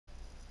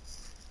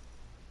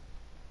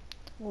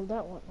Well,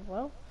 that went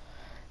well.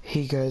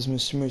 Hey guys,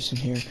 Mr. Merson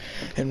here,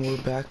 and we're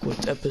back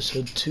with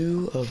episode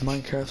 2 of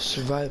Minecraft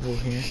Survival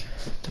here,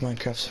 the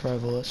Minecraft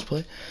Survival Let's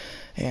Play.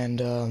 And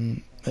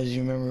as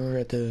you remember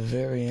at the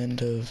very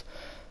end of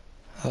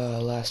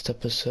last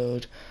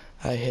episode,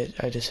 I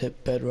just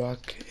hit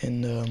bedrock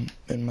in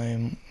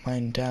my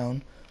mine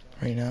down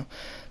right now.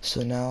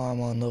 So now I'm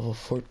on level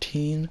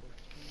 14,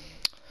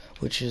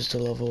 which is the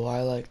level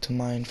I like to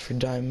mine for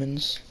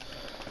diamonds.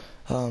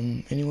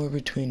 Anywhere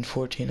between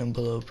 14 and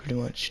below pretty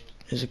much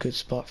is a good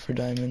spot for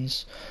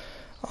diamonds.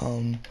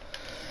 So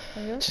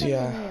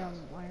yeah,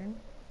 Iron?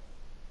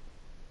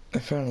 I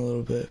found a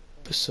little bit,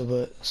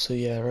 so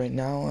yeah, right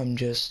now I'm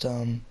just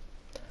gonna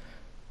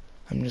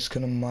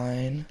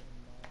mine.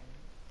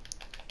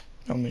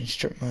 I'm gonna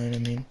strip mine, I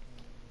mean.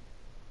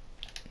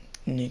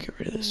 I need to get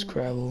rid of this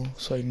gravel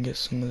so I can get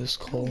some of this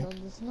coal. Know,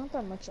 there's not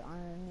that much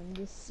iron in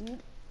this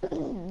seed.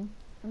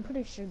 I'm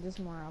pretty sure there's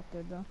more out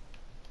there though.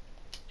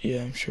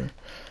 Yeah, I'm sure.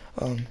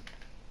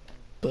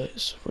 But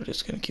so we're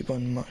just gonna keep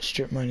on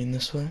strip mining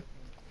this way.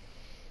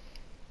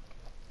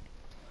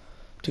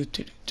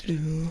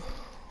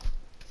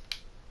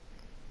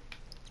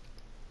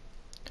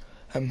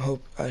 I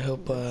hope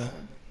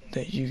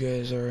that you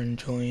guys are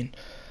enjoying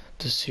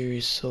the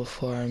series so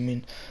far. I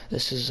mean,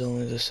 this is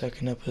only the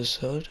second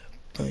episode,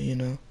 but you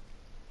know,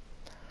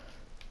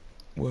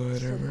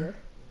 whatever.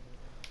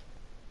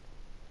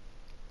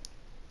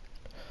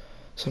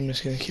 So I'm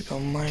just gonna keep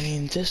on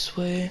mining this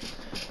way,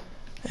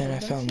 and I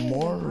found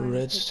more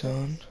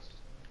redstone.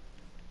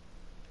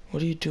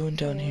 What are you doing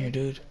down here,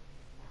 dude?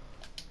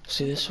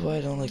 See, this is why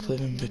I don't like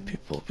living with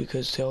people,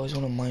 because they always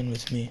want to mine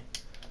with me.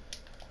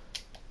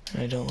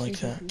 And I don't like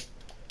that.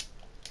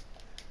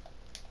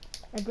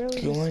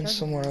 Go mine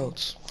somewhere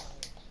else.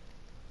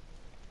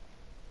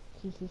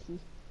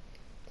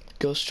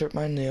 Go strip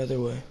mine the other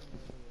way.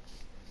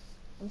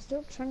 I'm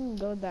still trying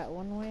to go that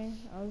one way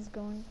I was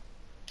going.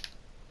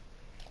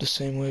 The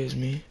same way as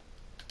me?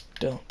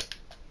 Don't.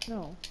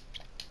 No.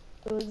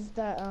 It was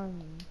that,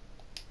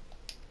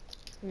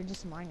 we were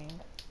just mining.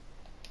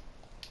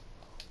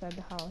 Inside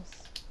the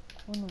house.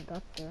 When we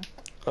got there.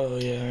 Oh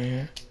yeah, right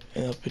here.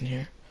 And up in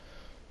here.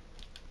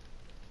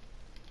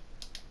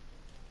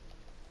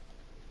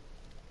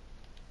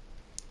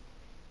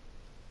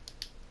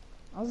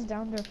 I was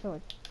down there for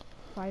like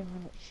 5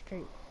 minutes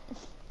straight.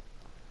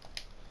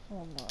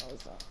 Oh no,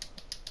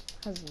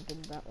 hasn't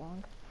been that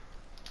long.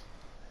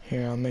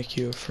 Here, I'll make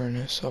you a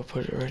furnace. I'll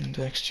put it right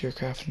next to your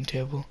crafting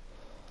table.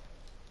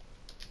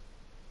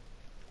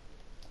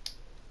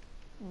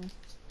 Where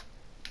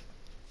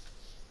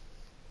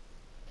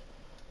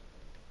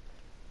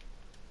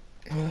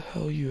the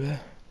hell are you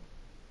at?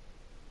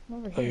 I'm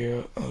over here. Oh,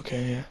 you're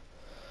okay, yeah.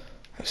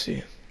 I see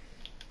you.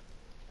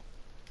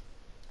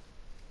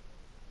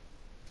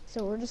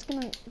 So we're just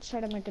gonna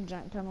try to make a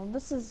giant tunnel.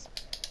 This is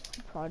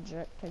a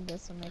project, I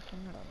guess I'm making,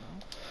 I don't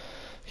know.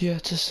 Yeah,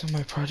 it's a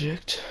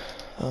semi-project.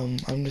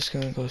 I'm just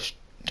gonna go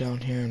down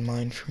here and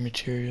mine for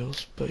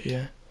materials, but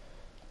yeah.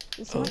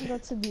 This might go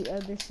to the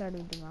other side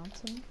of the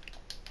mountain.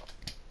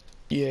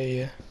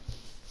 Yeah.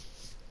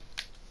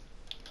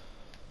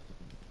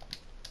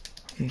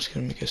 I'm just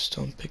gonna make a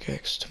stone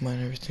pickaxe to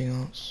mine everything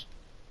else.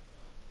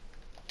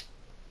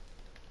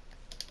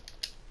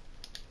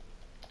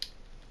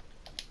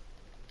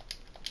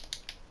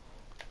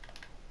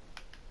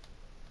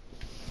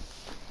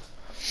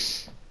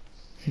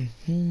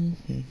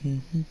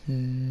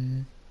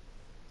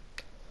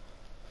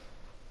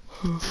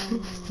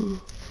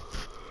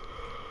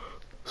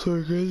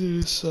 Sorry guys,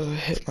 I just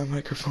hit my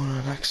microphone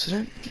on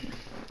accident.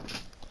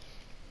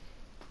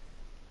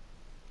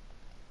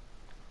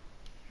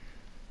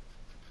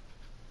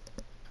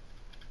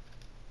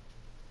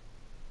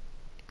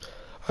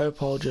 I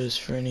apologize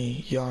for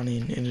any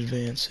yawning in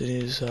advance. It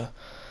is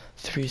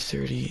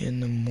 3:30 in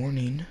the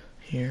morning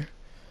here,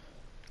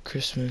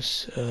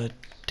 Christmas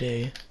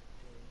day.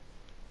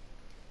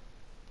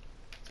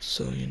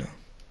 So you know.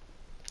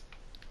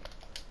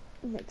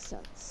 Makes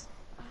sense.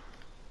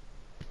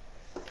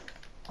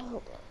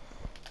 Oh,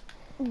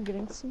 I'm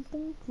getting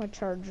something. My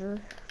charger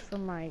for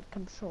my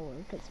controller,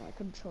 because my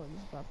controller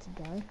is about to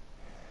die.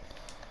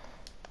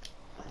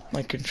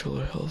 My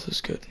controller health is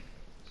good.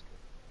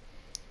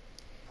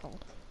 Well,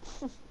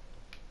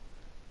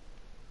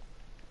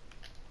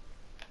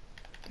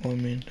 I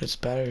mean, it's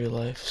battery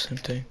life, same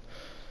thing.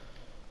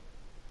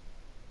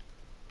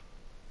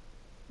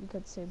 You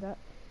could say that.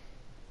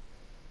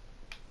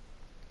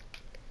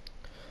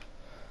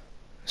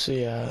 So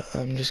yeah,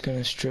 I'm just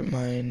gonna strip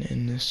mine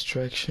in this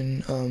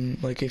direction.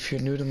 Like if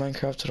you're new to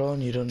Minecraft at all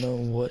and you don't know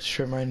what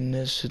strip mining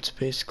is, it's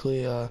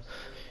basically you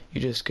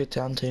just get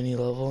down to any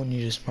level and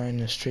you just mine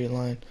in a straight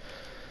line.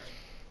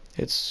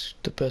 It's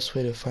the best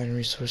way to find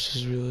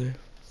resources, really.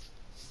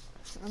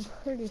 I'm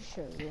pretty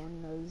sure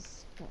everyone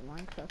knows what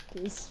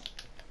Minecraft is.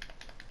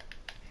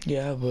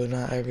 Yeah, but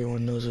not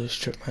everyone knows what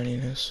strip mining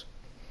is.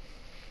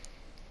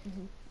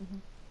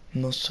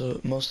 Most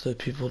of the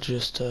people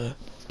just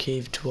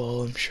cave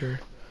dwell, I'm sure.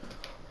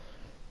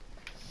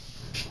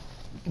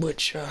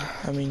 Which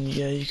I mean,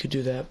 yeah, you could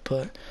do that,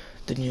 but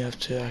then you have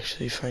to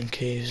actually find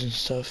caves and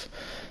stuff.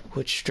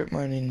 Which strip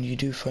mining, you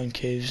do find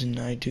caves, and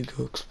I do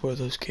go explore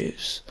those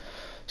caves.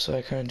 So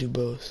I kind of do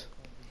both.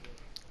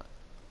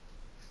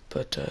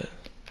 But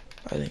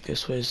I think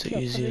this way is the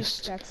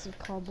easiest. Stacks of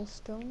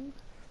cobblestone.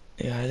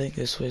 Yeah, I think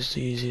this way is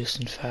the easiest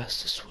and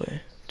fastest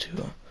way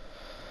to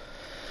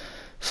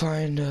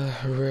find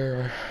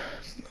rare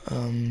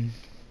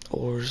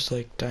ores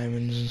like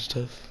diamonds and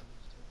stuff.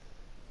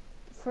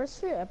 First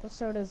few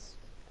episodes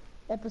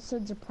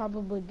are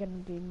probably gonna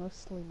be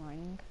mostly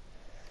mining.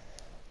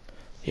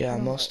 Yeah,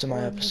 most of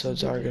my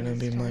episodes are gonna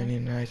be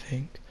mining, I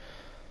think.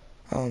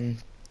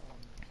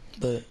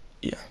 But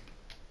yeah.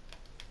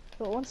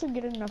 But once I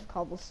get enough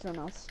cobblestone,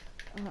 I'll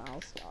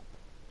stop.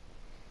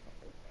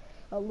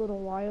 A little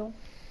while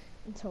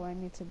until I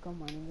need to go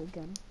mining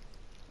again.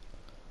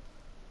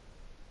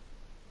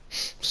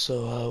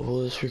 So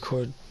we'll just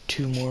record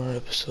 2 more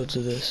episodes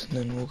of this, and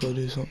then we'll go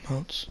do something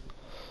else.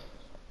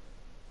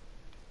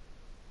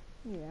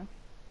 Yeah.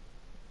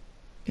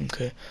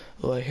 Okay.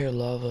 Oh, I hear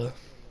lava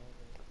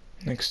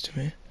next to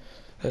me.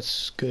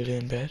 That's good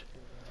and bad.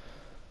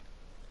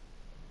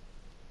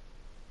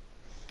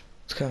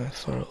 It's kind of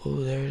far.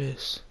 Oh, there it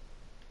is.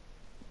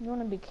 You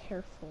want to be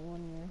careful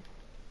when you're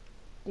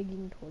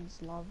digging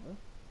towards lava.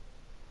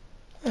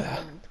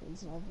 Yeah.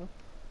 Towards lava.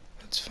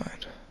 That's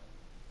fine.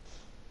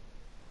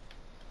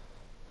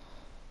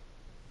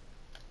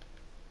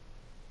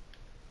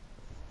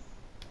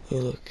 Oh,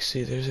 look.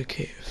 See, there's a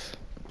cave.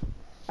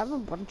 I have a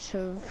bunch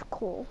of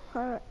coal.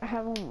 I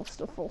have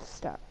almost a full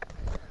stack.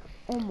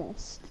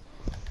 Almost.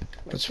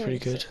 That's pretty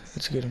good.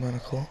 That's a good amount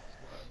of coal.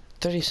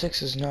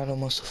 36 is not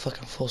almost a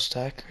fucking full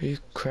stack. Are you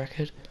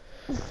crackhead?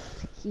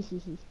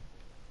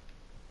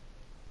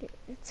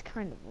 It's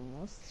kind of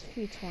almost. A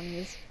few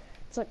 20s.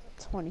 It's like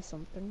 20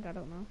 something. I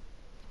don't know.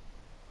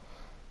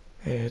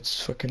 Yeah,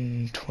 it's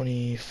fucking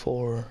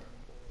 24.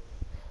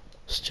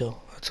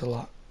 Still, that's a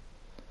lot.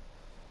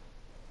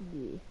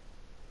 Yeah.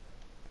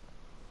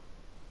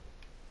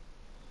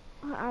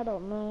 I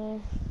don't know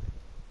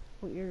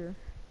what your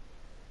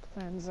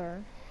plans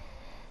are.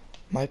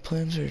 My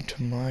plans are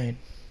to mine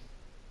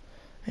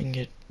and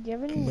get a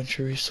bunch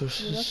of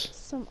resources. You left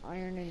some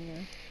iron in your...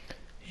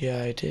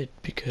 Yeah, I did,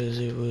 because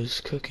it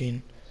was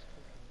cooking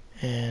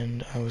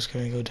and I was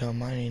gonna go down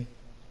mining.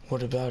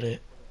 What about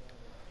it?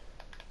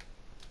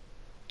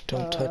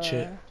 Don't touch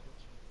it.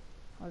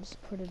 I'll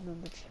just put it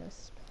in the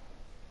chest.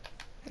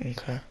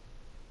 Okay.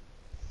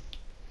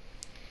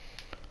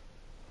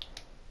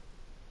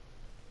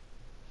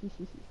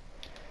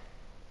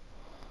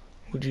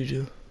 What'd you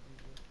do?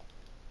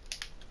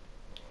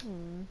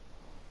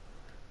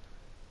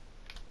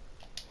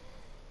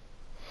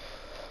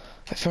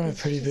 I found a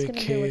pretty big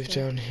cave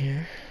down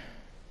here.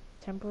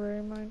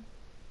 Temporary mine?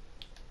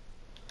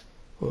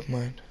 What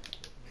mine?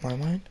 My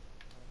mine?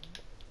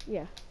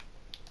 Yeah.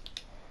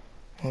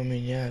 Well, I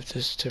mean, yeah, if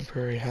this is a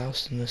temporary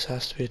house, then this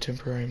has to be a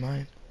temporary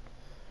mine.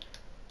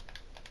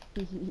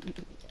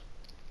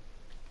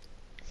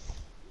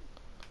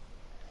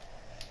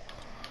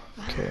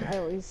 Okay. I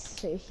always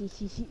say hee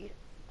hee hee.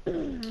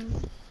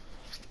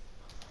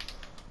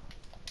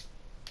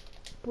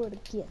 But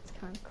it gets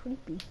kind of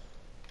creepy.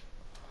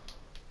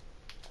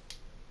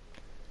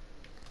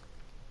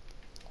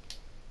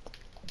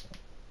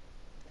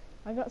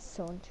 I got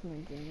so into my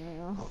game right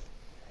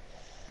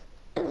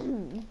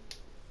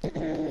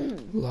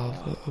now.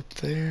 Lava up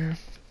there.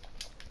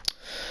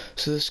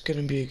 So this is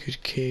gonna be a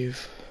good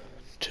cave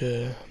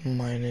to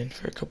mine in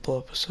for a couple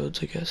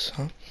episodes, I guess,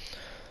 huh?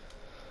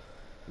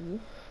 Yeah.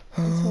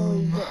 Until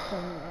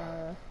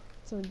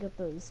we get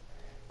those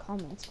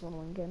comments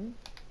rolling again.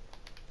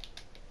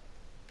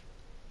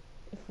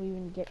 If we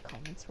even get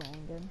comments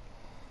rolling again.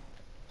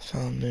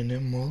 Found an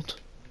emerald.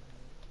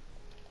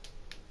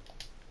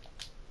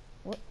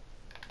 What?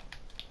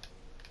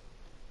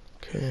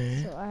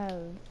 Okay. So I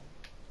have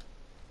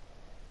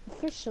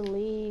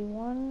officially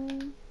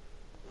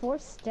 4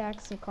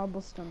 stacks of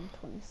cobblestone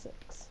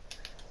 26.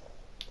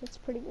 That's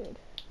pretty good.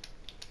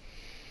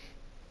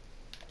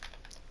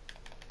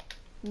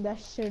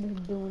 That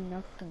should do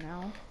enough for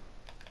now.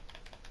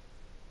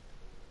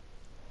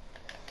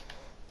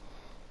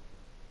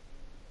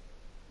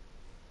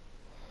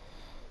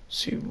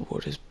 See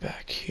what is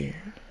back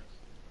here.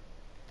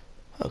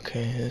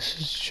 Okay, this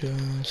is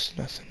just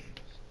nothing.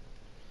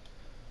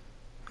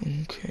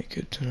 Okay,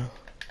 good to know.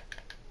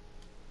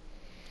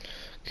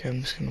 Okay,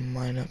 I'm just gonna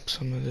mine up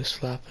some of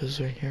this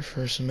lapis right here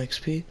for some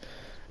XP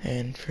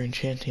and for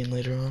enchanting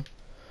later on.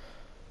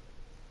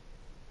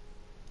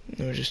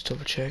 Let me just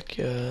double check.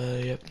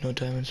 Yep, no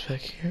diamonds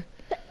back here.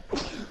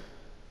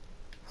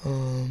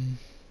 I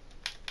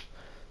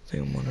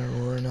think I'm gonna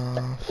run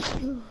off.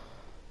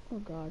 Oh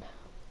god.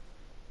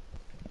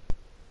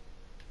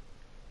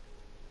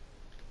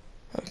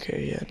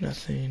 Okay, yeah,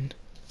 nothing.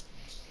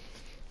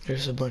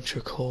 There's a bunch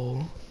of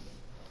coal.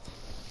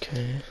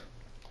 Okay.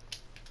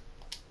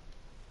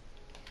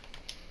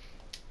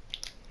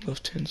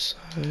 Left-hand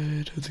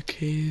side of the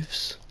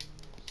caves.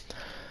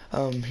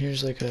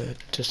 Here's like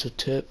just a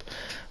tip.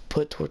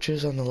 Put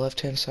torches on the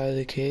left-hand side of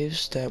the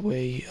caves. That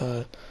way,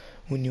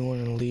 when you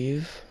want to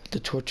leave, the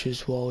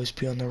torches will always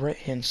be on the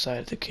right-hand side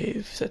of the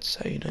cave. That's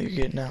how you know you're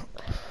getting out.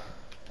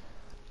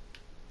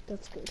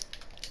 That's good.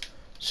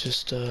 It's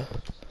just a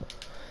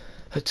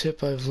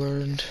tip I've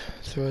learned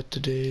throughout the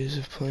days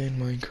of playing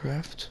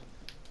Minecraft.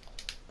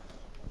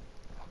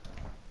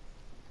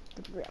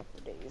 Throughout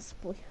the days,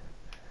 boy.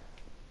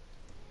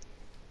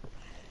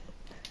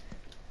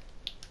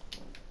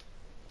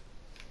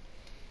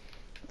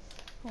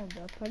 Hold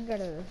up, I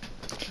gotta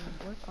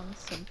work on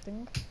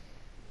something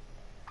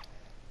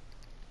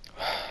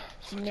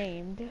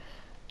named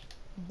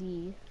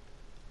the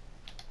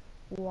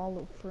wall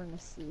of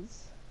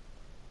furnaces.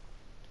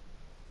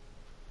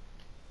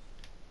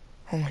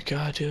 Oh my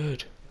god,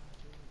 dude. I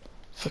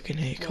fucking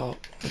hate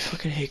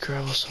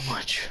gravel so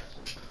much.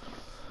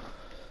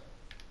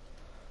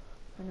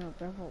 I know,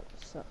 gravel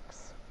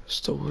sucks.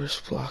 It's the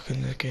worst block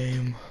in the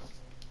game.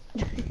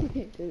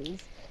 It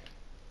is.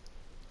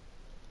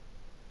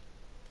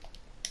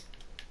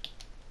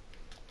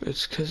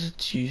 It's cause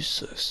it's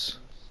useless.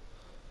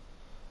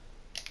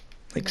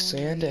 Like No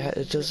sand, one it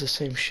uses does the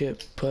same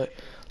shit, but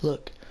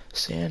look,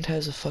 sand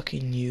has a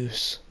fucking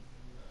use.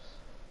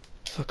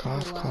 Fuck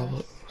off,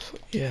 cobble.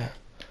 Yeah.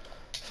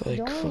 Like,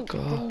 the only fuck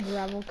off. thing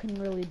gravel can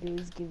really do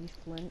is give you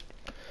flint.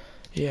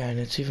 Yeah, and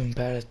it's even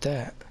bad at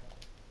that.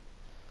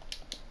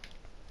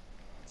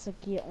 It's like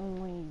the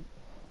only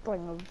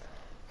thing of...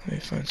 Let me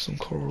find some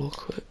coal real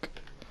quick,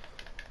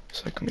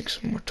 so I can make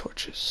some more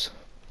torches.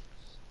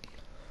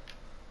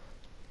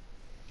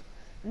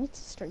 I need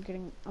to start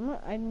getting...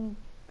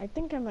 I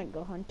think I might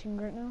go hunting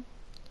right now.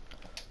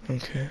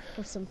 Okay.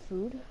 For some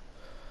food.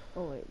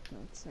 Oh wait, no,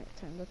 it's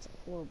nighttime. That's a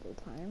horrible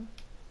time.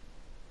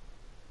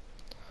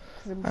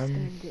 Cause I'm just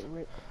gonna get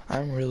rid...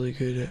 I'm really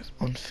good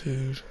on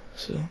food,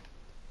 so...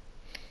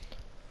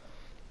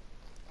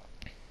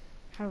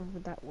 However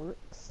that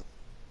works.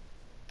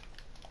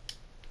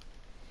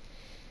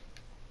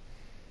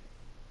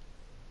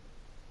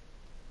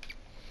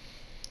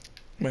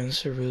 Man, this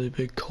is a really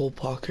big coal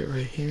pocket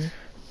right here.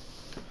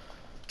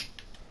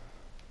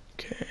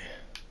 Okay.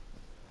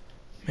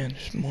 Man,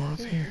 there's more up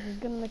here. You're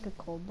gonna make a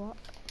coal block?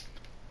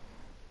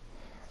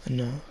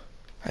 No.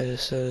 I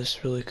just said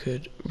this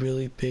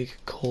really big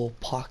coal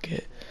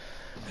pocket.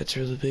 It's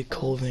a really big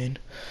coal vein.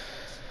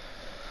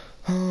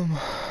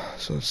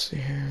 So let's see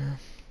here.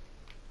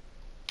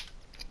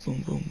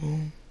 Boom, boom,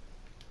 boom.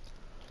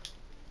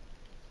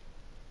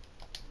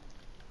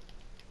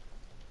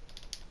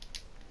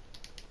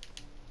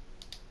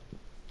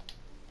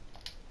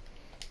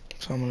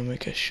 So I'm gonna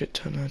make a shit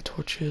ton of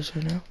torches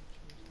right now.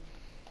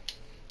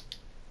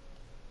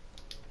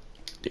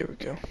 There we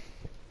go.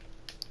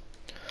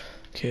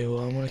 Okay, well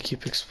I'm gonna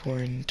keep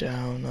exploring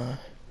down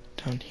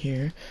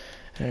here.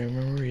 And I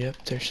remember, yep,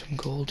 there's some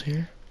gold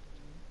here.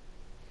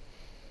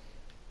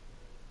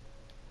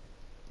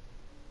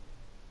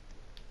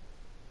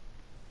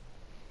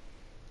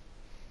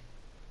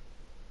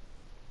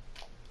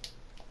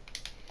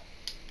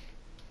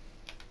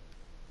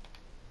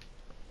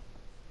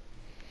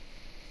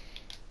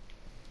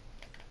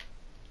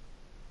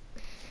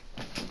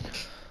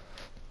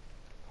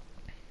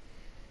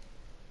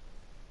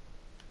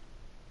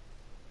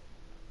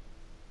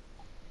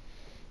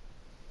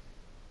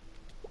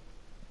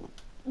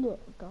 Oh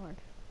god.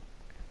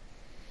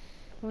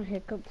 My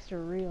hiccups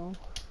are real.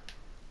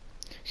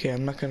 Okay,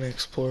 I'm not gonna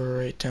explore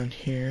right down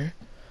here,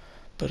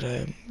 but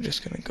I'm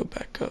just gonna go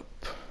back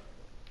up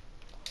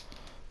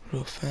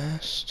real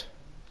fast.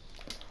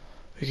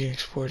 We can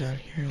explore down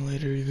here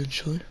later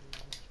eventually.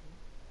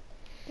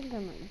 I think I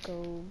might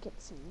go get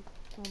some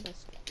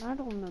cobblestone. I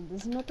don't know,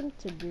 there's nothing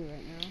to do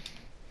right now.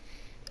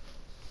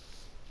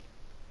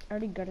 I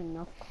already got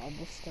enough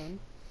cobblestone.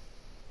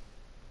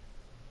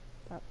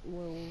 That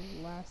will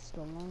last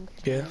a long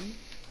time. Yeah.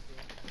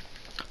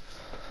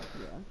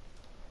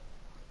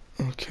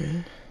 Yeah.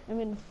 Okay. I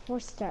mean, 4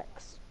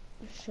 stacks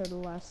should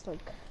last,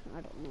 like,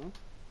 I don't know.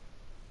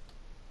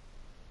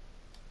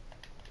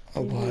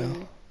 A Maybe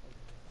while.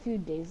 A few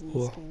days in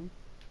this game.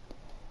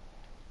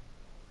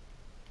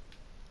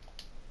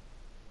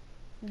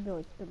 Maybe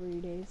like 3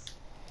 days.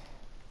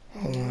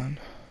 Hold on.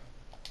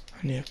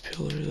 I need to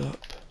pillars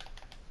up.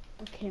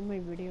 Okay, my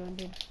video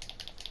ended.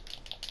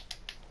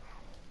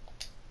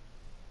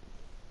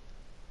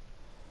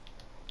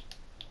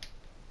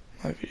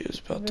 My video's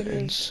about to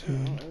end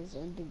soon. Is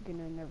ending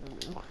and I never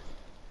know.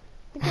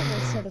 I think I'm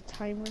gonna set a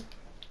timer.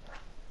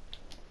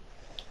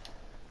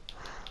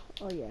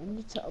 Oh yeah, I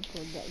need to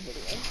upload that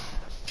video.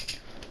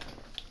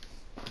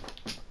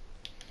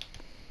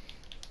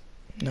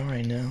 Not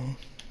right now.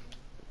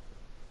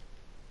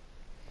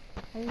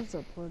 I always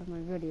upload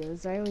my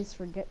videos. I always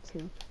forget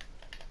to.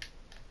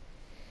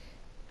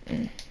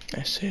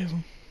 I save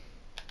them.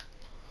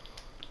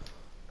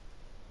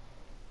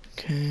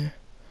 Okay.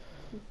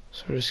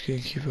 So we're just gonna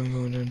keep on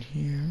going down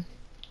here.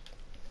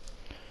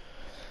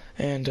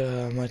 And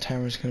my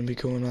timer's gonna be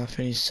going off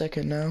any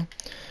second now.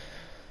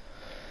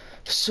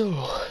 So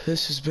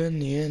this has been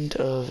the end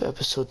of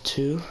episode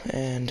 2,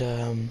 and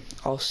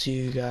I'll see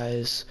you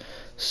guys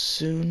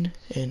soon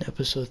in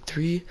episode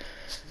 3.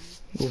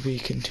 we'll be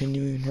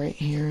continuing right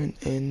here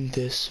in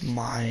this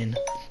mine.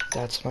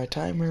 That's my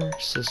timer,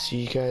 so see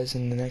you guys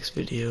in the next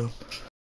video.